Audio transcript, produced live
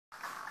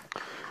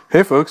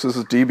Hey folks, this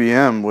is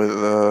DBM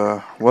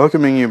with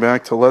welcoming you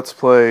back to Let's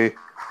Play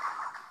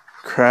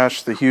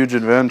Crash the Huge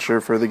Adventure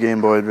for the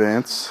Game Boy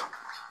Advance.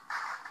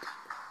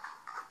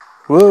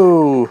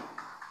 Whoa!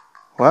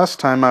 Last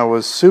time I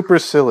was super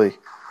silly.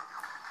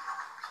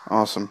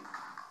 Awesome.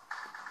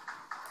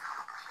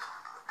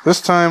 This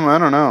time, I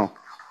don't know.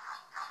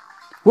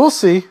 We'll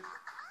see.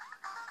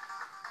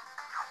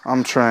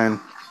 I'm trying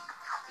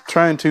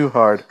too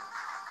hard.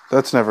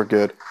 That's never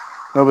good.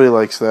 Nobody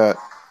likes that.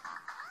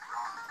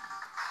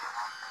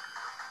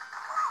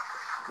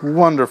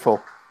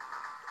 Wonderful.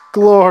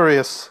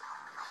 Glorious.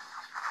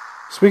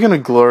 Speaking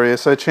of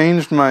glorious, I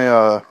changed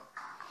my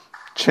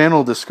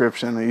channel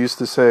description. It used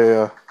to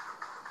say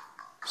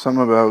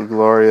something about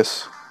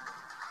glorious.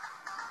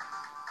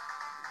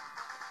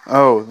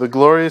 Oh, the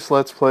glorious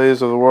Let's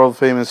Plays of the world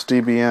famous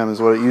DBM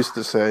is what it used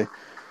to say.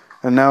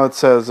 And now it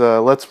says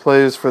Let's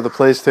Plays for the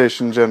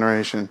PlayStation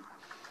generation.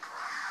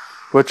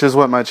 Which is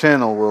what my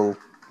channel will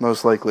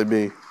most likely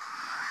be.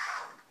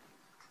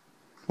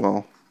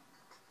 Well,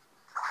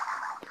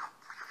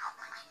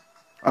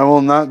 I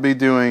will not be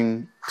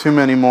doing too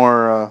many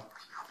more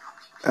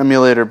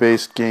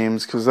emulator-based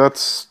games, because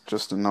that's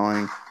just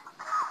annoying.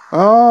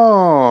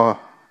 Oh!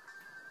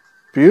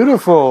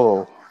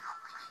 Beautiful!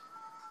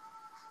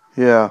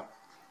 Yeah.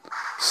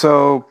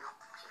 So,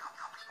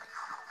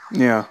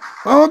 yeah.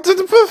 Oh,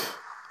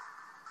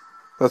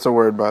 that's a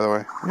word, by the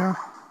way. Yeah.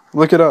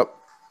 Look it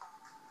up.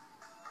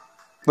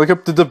 Look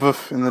up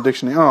the in the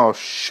dictionary. Oh,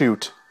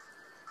 shoot.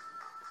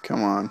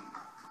 Come on.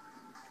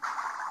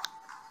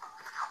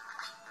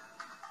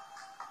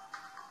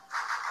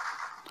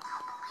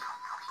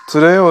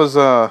 Today I was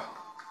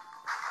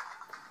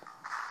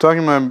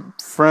talking to my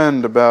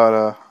friend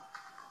about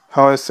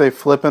how I say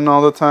flippin'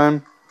 all the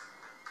time.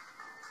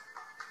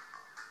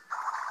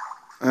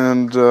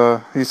 And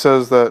he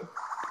says that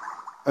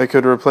I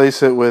could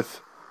replace it with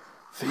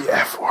the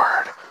F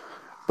word.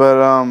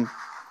 But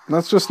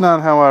that's just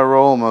not how I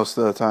roll most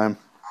of the time.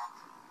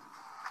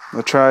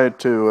 I try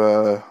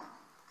to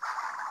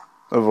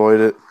avoid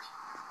it.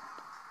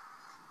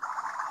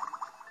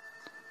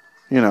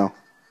 You know.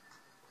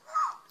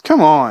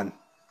 Come on.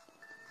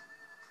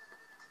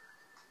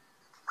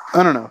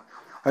 I don't know.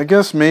 I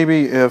guess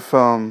maybe if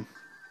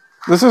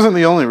this isn't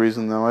the only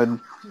reason though.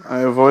 I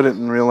avoid it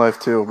in real life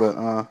too,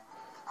 but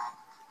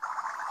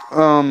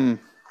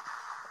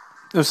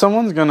if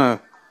someone's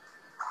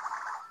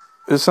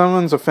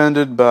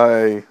offended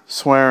by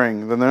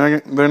swearing, then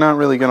they're not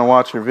really gonna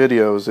watch your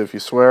videos if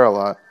you swear a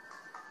lot.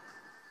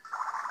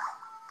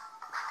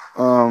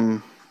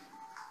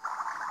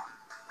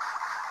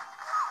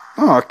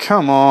 Oh,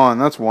 come on,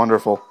 that's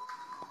wonderful.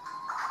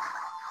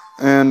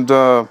 And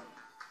the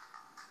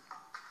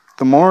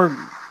more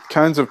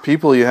kinds of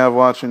people you have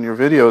watching your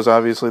videos,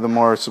 obviously the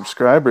more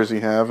subscribers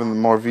you have and the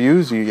more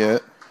views you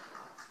get.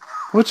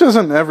 Which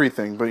isn't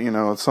everything, but you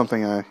know, it's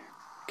something I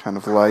kind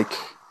of like.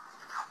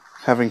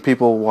 Having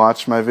people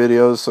watch my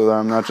videos so that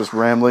I'm not just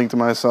rambling to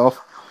myself.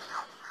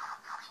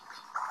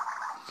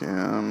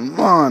 Come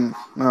on.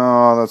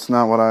 No, that's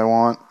not what I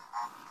want.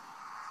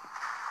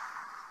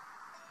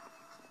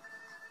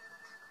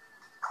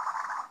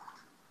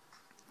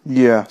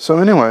 Yeah, so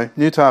anyway,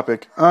 new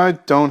topic. I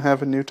don't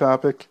have a new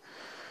topic.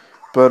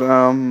 But,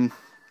 you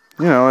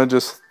know, I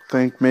just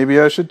think maybe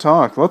I should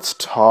talk. Let's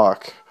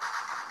talk.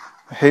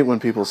 I hate when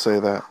people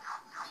say that.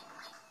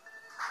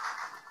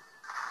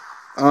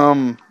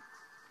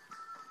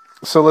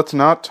 So let's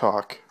not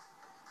talk.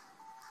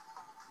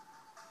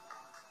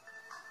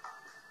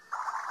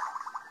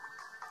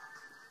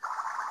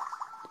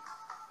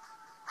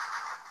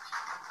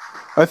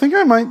 I think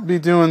I might be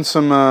doing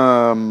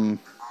some,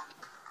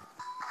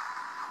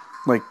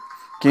 like,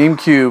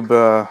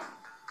 GameCube,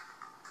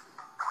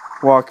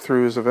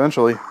 walkthroughs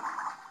eventually.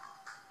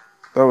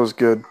 That was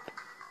good,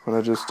 what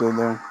I just did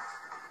there.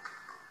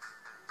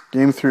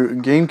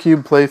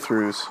 GameCube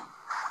playthroughs.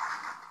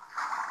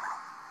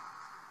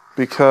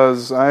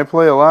 Because I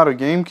play a lot of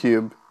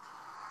GameCube,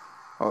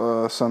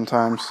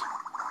 sometimes.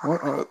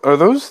 What are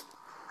those?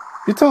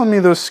 You telling me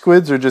those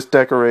squids are just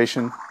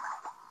decoration?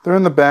 They're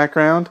in the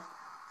background?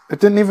 It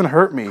didn't even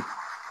hurt me.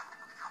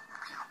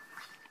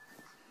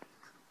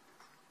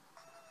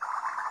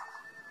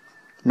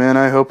 Man,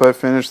 I hope I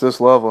finish this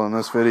level in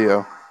this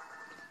video.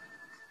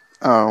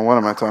 Oh, what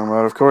am I talking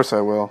about? Of course I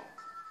will.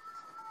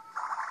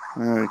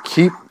 I'm gonna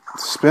keep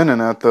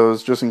spinning at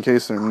those just in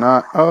case they're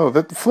not... Oh,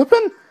 that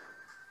flipping?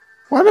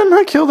 Why didn't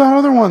I kill that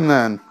other one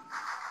then?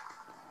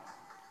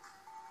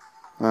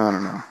 I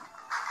don't know.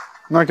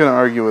 I'm not gonna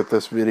argue with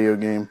this video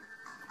game.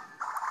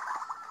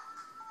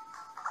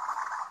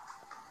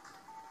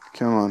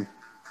 Come on.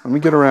 Let me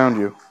get around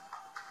you.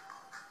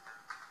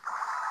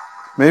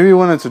 Maybe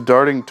when it's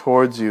darting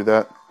towards you,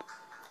 that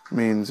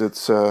means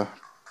it's an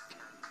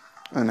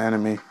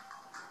enemy.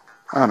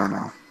 I don't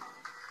know.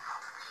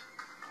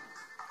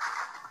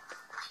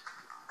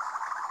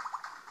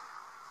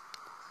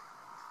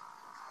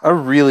 I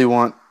really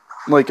want...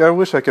 Like, I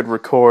wish I could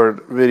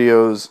record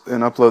videos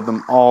and upload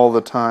them all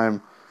the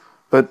time.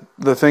 But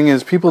the thing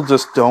is, people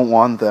just don't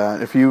want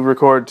that. If you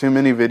record too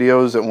many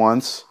videos at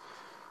once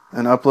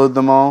and upload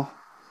them all,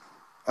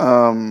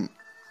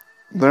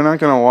 they're not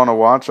going to want to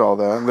watch all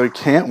that. They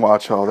can't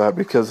watch all that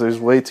because there's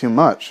way too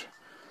much.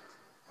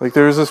 Like,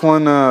 there's this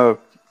one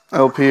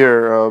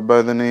LPer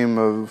by the name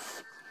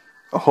of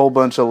A Whole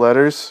Bunch of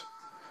Letters,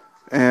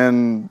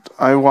 and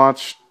I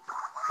watched...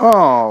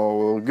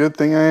 Oh, good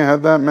thing I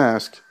had that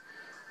mask.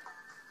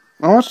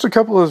 I watched a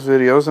couple of his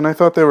videos, and I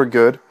thought they were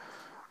good,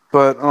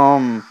 but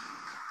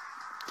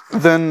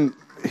then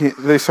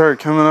they started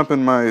coming up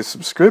in my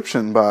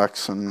subscription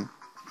box, and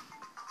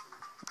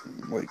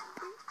like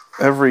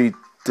every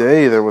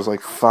day there was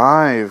like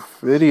 5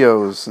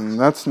 videos, and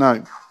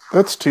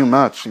that's too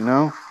much, you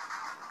know?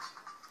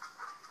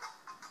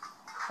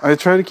 I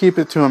try to keep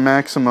it to a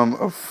maximum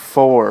of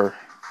 4,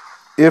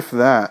 if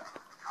that.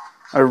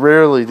 I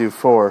rarely do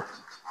 4.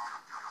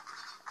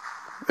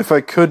 If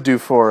I could do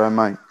 4, I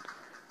might.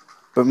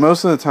 But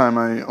most of the time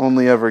I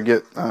only ever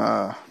get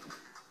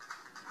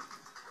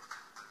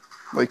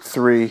like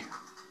 3.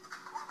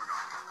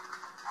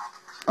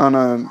 On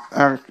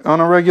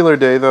a regular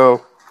day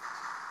though,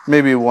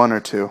 maybe 1 or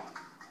 2.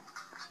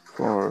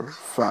 4 or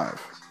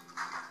 5.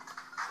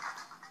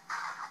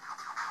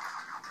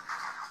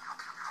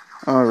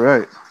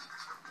 Alright.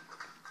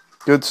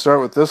 Good start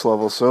with this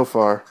level so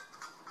far.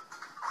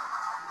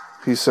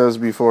 He says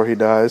before he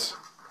dies.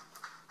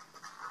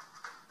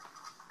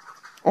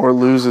 Or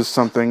loses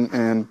something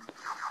and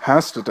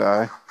has to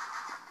die.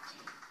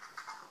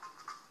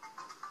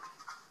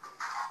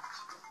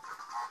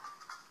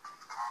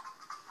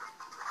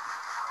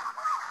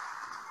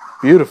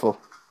 Beautiful.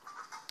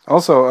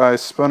 Also, I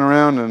spun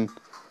around and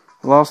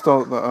lost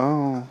all the...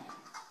 Oh.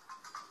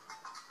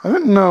 I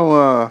didn't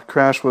know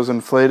Crash was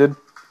inflated.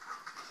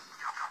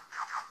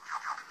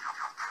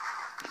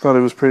 Thought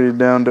he was pretty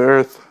down to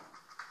earth.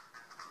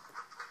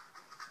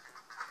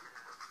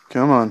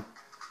 Come on.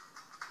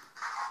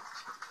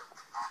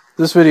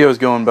 This video is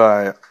going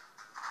by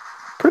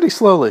pretty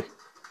slowly.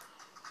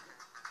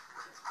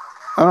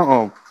 I don't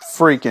know,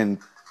 freaking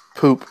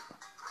poop.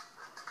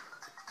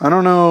 I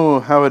don't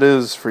know how it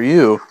is for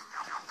you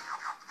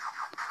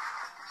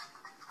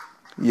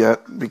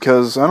yet,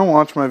 because I don't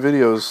watch my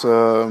videos.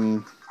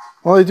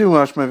 Well, I do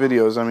watch my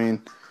videos. I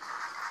mean,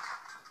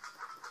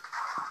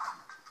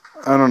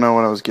 I don't know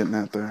what I was getting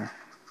at there.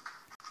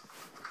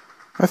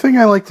 I think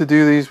I like to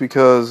do these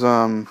because,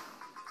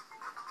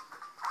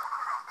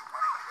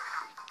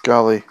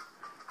 golly,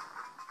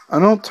 I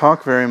don't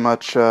talk very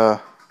much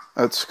at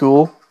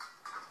school.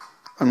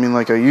 I mean,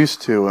 like I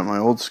used to at my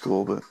old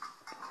school, but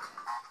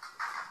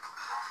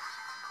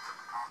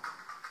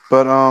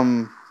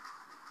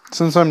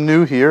since I'm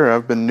new here,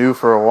 I've been new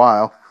for a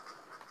while.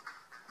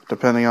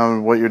 Depending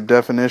on what your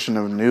definition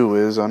of new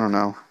is, I don't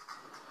know.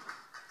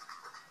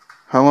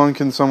 How long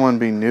can someone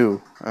be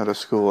new at a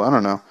school? I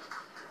don't know.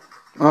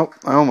 Oh,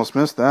 I almost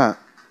missed that.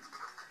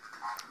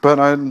 But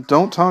I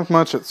don't talk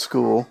much at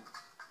school.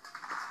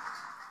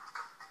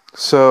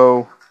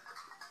 So,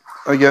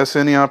 I guess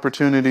any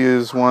opportunity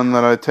is one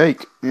that I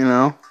take, you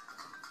know?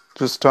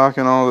 Just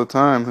talking all the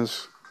time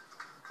is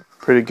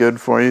pretty good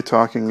for you.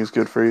 Talking is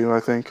good for you, I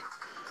think.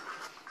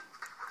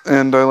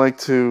 And I like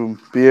to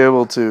be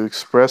able to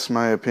express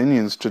my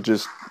opinions to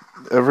just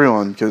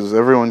everyone, because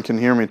everyone can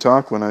hear me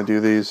talk when I do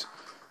these.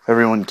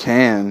 Everyone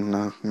can.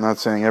 I'm not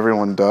saying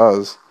everyone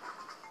does,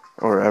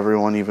 or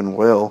everyone even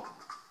will.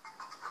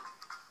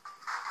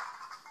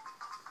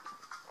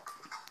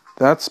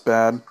 That's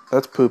bad.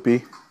 That's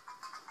poopy.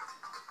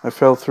 I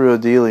fell through a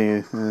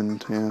dealie,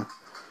 and yeah.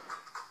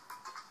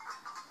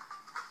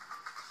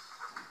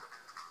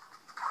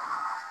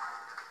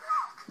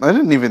 I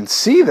didn't even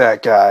see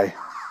that guy.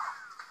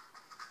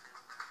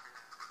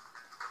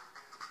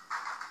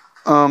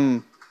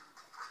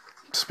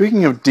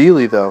 Speaking of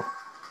dealie, though,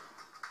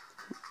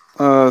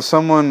 the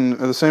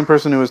same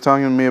person who was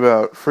talking to me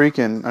about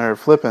freaking, or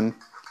flipping,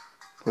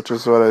 which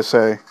is what I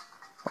say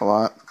a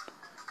lot,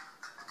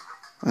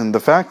 and the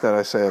fact that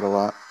I say it a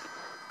lot,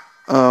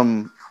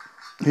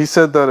 he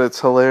said that it's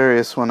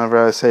hilarious whenever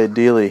I say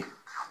dealie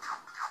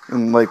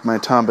in, like, my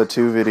Tomba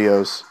 2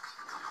 videos.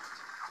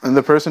 And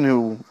the person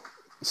who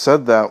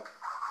said that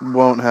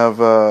won't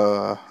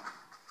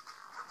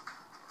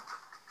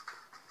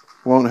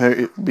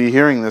be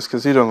hearing this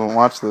because he doesn't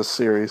watch this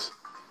series.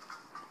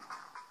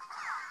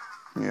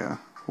 Yeah,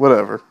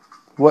 whatever.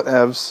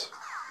 Whatevs.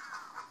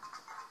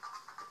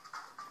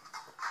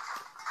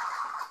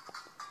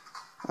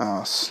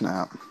 Oh,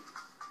 snap.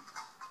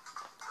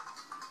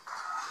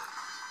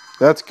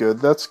 That's good.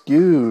 That's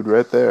good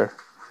right there.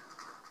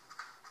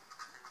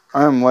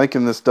 I'm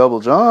liking this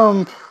double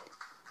jump.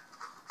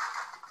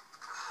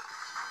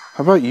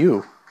 How about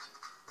you?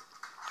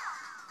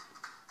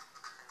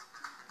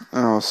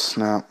 Oh,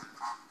 snap.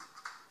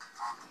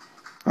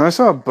 I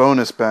saw a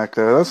bonus back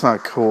there. That's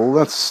not cool.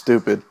 That's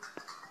stupid.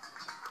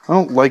 I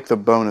don't like the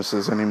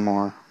bonuses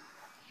anymore.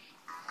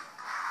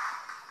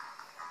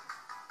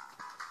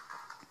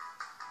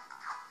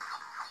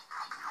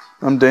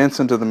 I'm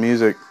dancing to the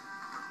music.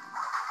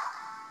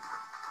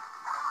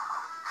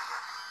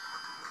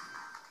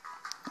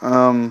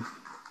 I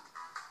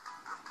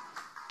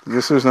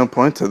guess there's no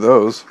point to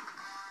those.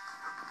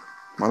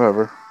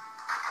 Whatever.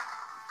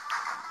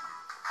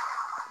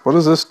 What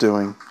is this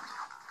doing?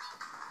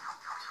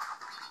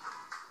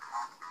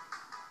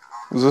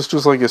 Is this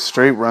just like a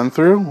straight run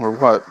through or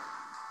what?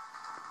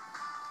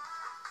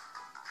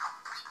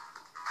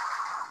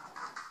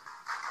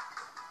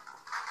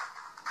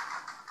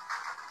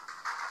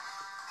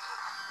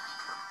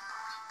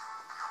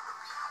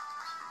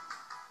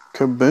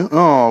 Kaboom.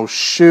 Oh,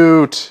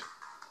 shoot.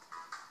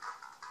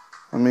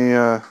 Let me,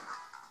 oh,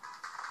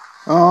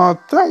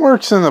 that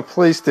works in the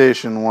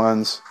PlayStation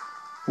ones.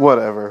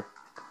 Whatever.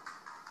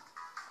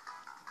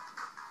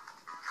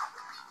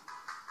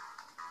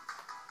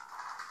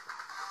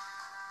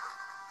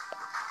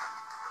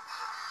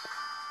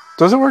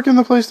 Does it work in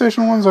the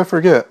PlayStation ones? I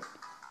forget.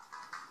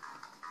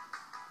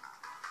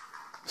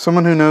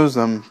 Someone who knows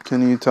them,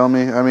 can you tell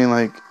me? I mean,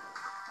 like,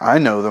 I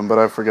know them, but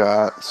I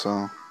forgot,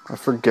 so... I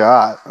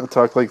forgot. I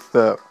talk like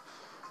the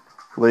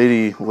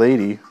lady, what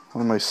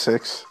am I,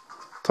 6?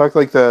 Talk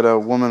like that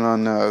woman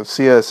on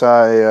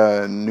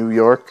CSI New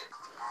York,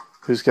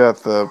 who's got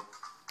the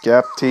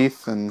gap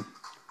teeth and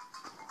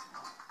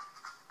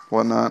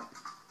whatnot,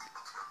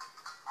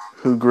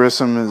 who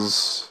Grissom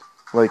is,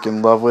 like,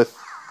 in love with.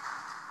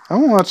 I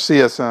haven't watched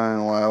CSI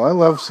in a while. I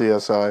love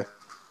CSI.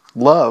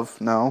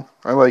 Love? No.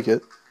 I like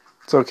it.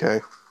 It's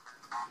okay.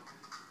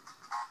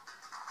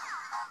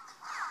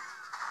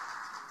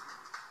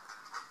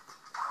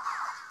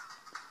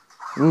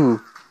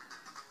 Ooh.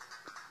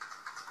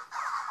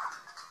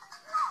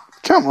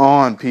 Come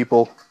on,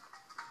 people.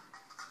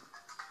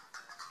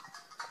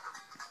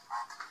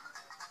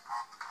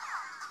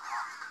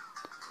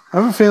 I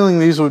have a feeling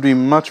these would be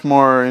much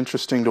more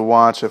interesting to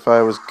watch if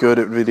I was good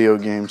at video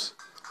games.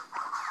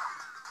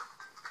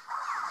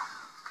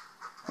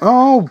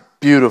 Oh,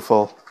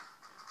 beautiful.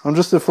 I'm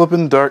just a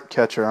flippin' dart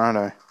catcher, aren't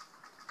I?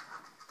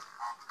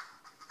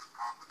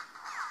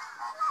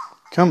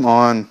 Come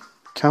on.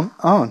 Come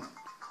on.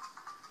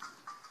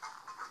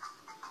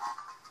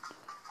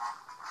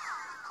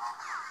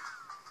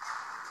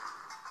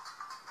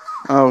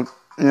 Oh,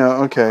 yeah,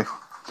 okay.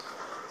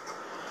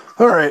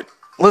 Alright,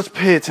 let's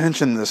pay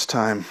attention this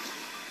time.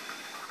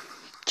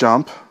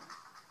 Jump.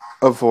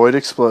 Avoid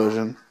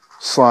explosion.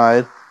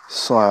 Slide.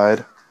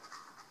 Slide.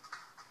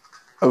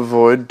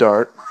 Avoid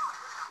dart.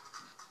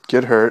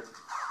 Get hurt.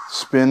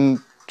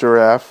 Spin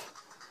giraffe.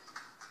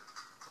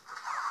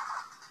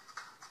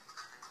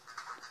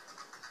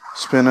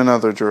 Spin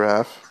another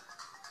giraffe.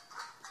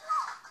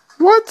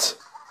 What?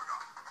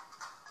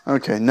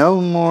 Okay,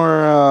 no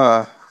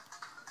more,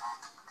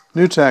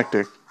 new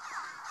tactic.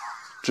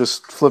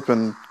 Just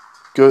flippin',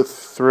 go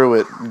through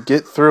it.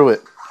 Get through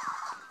it.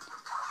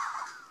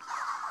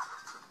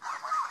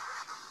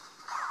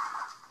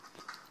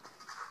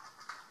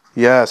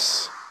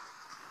 Yes.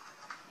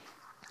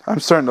 I'm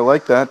starting to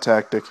like that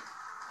tactic.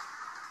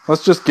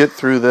 Let's just get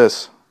through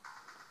this.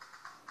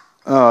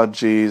 Oh,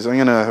 geez. I'm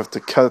gonna have to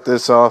cut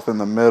this off in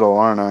the middle,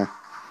 aren't I?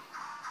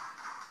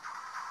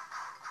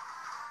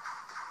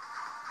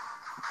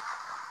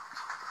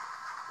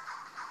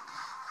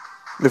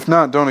 If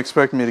not, don't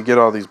expect me to get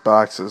all these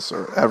boxes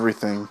or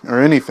everything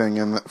or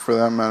anything for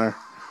that matter.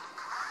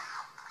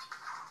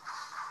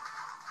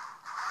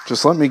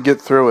 Just let me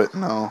get through it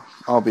and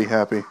I'll be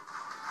happy.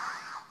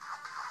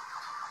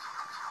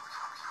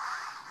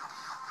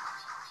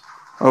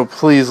 Oh,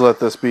 please let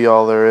this be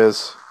all there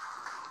is.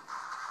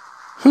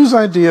 Whose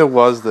idea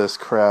was this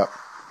crap?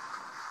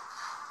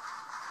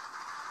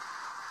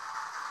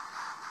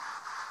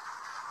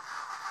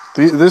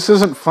 This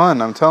isn't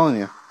fun, I'm telling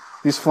you.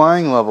 These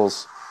flying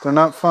levels, they're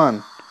not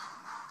fun.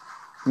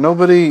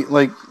 Nobody,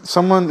 like,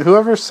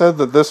 whoever said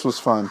that this was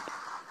fun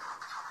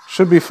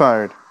should be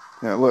fired.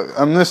 Yeah, look,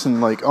 I'm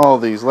missing, like, all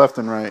these left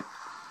and right.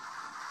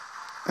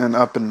 And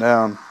up and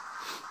down.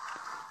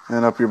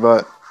 And up your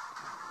butt.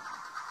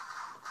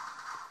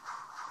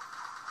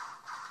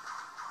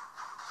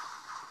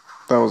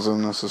 That was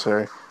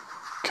unnecessary.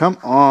 Come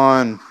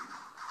on.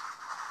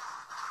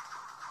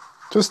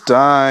 Just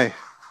die.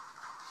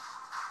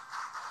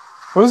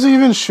 What is he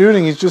even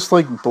shooting? He's just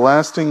like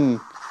blasting.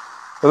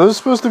 Are those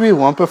supposed to be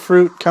Wumpa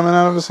fruit coming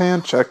out of his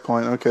hand?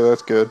 Checkpoint. Okay,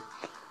 that's good.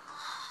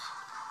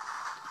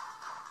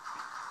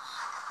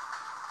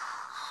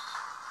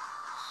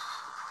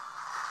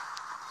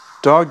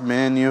 Dog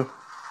man, you.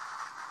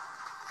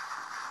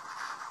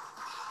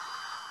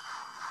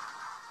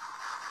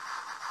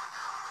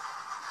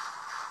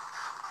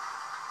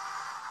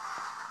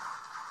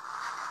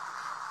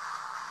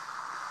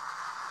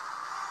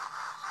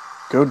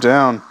 Go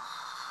down.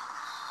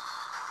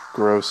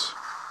 Gross.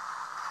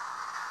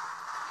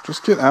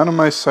 Just get out of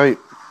my sight.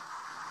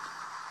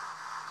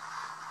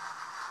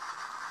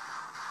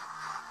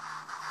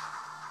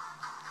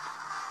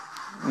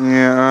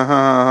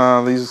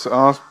 Yeah, these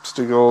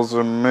obstacles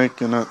are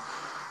making it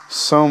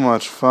so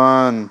much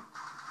fun.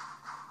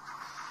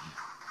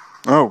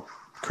 Oh,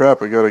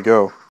 crap, I gotta go.